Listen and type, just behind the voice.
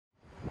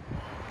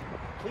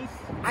please?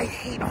 I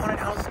hate haunted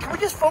houses. Can we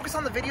just focus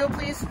on the video,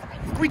 please?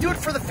 Can we do it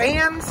for the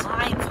fans?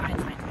 Fine.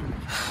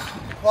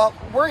 Well,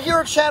 we're here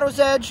at Shadow's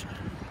Edge,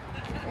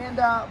 and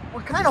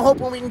we're kind of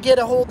hoping we can get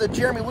a hold of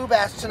Jeremy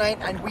Lubash tonight,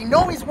 and we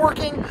know he's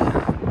working.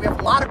 We have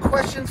a lot of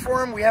questions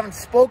for him. We haven't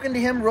spoken to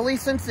him really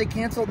since they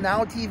canceled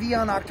Now TV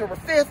on October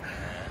 5th.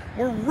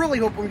 We're really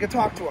hoping we can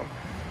talk to him.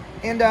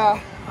 And God,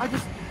 it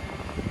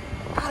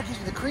gives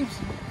me the creeps.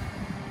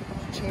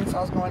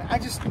 Chainsaw's going.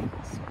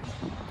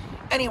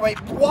 Anyway,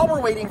 while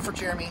we're waiting for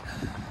Jeremy,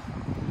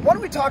 why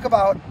don't we talk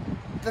about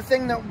the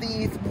thing that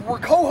we're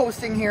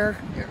co-hosting here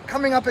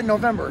coming up in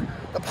November,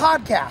 the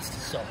podcast.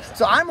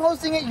 So I'm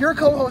hosting it, you're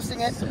co-hosting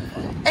it.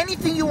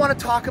 Anything you want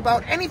to talk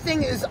about,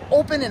 anything is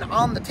open and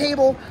on the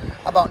table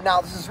about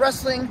Now This Is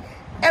Wrestling.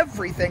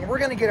 Everything we're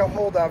going to get a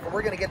hold of, and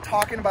we're going to get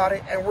talking about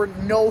it, and we're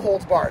no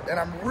holds barred, and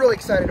I'm really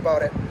excited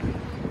about it.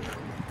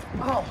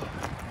 Oh,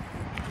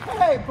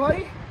 hey,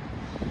 buddy.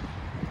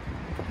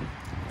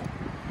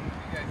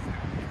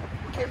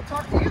 We came to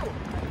talk to you.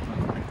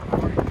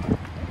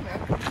 Hey,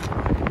 man.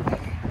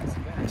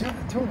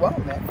 Doing well,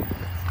 man.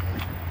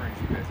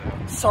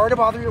 Sorry to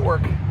bother you at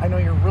work. I know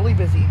you're really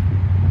busy,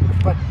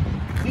 but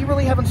we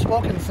really haven't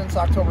spoken since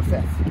October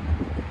 5th.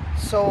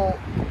 So,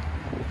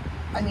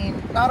 I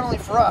mean, not only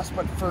for us,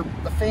 but for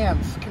the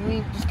fans, can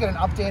we just get an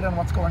update on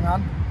what's going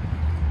on?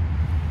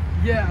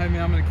 Yeah, I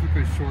mean, I'm going to keep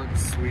it short and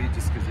sweet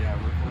just because, yeah,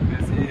 we're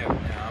busy. And,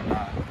 I'm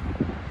not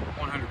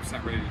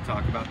 100% ready to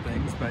talk about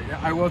things. But yeah,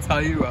 I will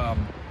tell you,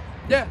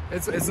 yeah,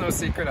 it's no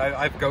secret.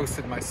 I've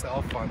ghosted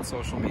myself on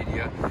social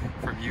media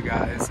from you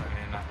guys. I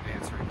mean, not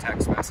answering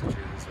text messages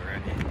or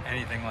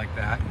anything like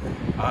that.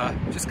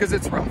 Just because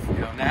it's rough. You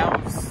know,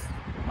 Now is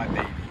my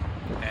baby.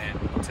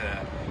 And to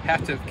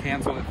have to have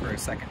canceled it for a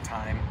second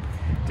time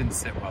didn't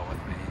sit well with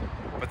me.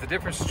 But the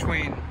difference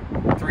between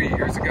 3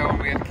 years ago when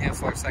we had to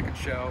cancel our second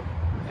show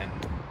and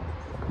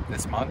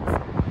this month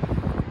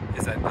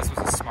is that this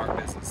was a smart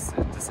business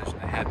decision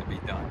that had to be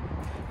done.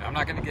 Now, I'm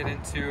not going to get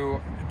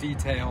into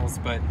details,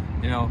 but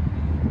you know,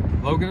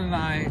 Logan and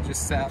I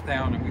just sat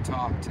down and we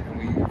talked and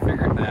we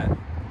figured that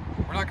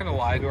we're not going to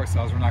lie to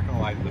ourselves, we're not going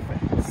to lie to the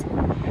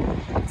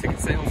fans. Ticket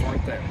sales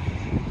weren't there.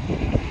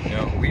 You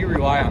know, we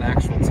rely on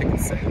actual ticket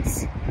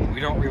sales. We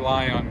don't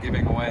rely on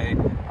giving away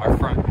our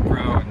front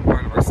row and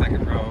part of our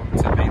second row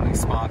to mainly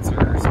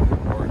sponsors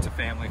or to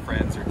family,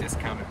 friends, or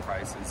discounted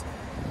prices.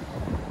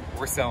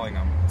 We're selling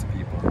them to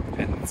people,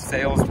 and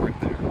sales weren't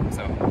there.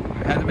 So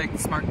we had to make the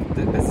smart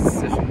business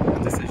decision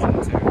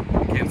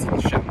to cancel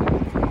the show.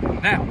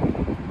 Now,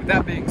 with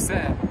that being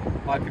said,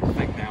 a lot of people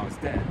think Now is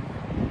dead.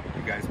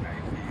 You guys may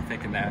be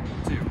thinking that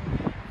too.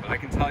 But I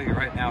can tell you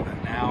right now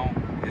that Now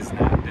is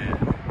not dead.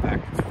 In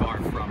fact, it's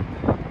far from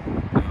dead.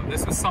 You know,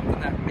 this was something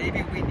that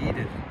maybe we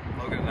needed,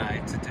 Logan and I,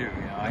 to do. You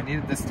know, I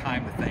needed this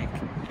time to think.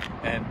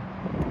 And,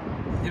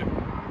 you know,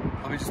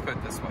 let me just put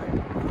it this way.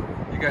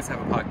 You guys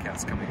have a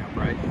podcast coming up,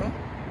 right?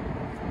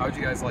 Mm-hmm. How would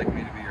you guys like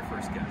me to be your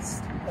first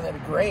guest? Oh, that'd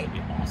be great.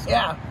 That'd be awesome.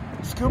 Yeah,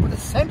 scoop of the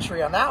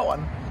century on that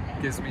one.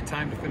 Gives me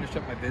time to finish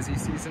up my busy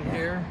season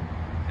here,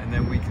 and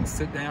then we can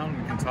sit down,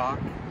 we can talk,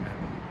 and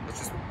let's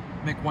just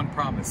make one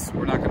promise.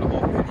 We're not going to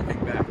hold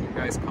anything back. You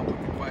guys come with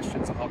the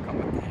questions, I'll come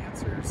with the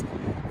answers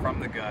from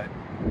the gut.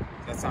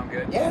 Does that sound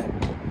good? Yeah,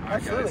 all right,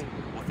 absolutely. Guys.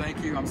 Well,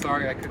 thank you. I'm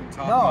sorry I couldn't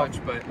talk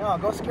much, but... No,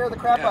 go scare the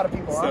crap out of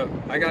people, so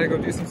I got to go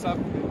do some stuff.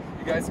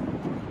 You guys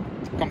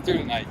come through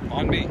tonight.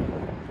 On me.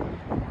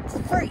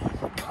 Free.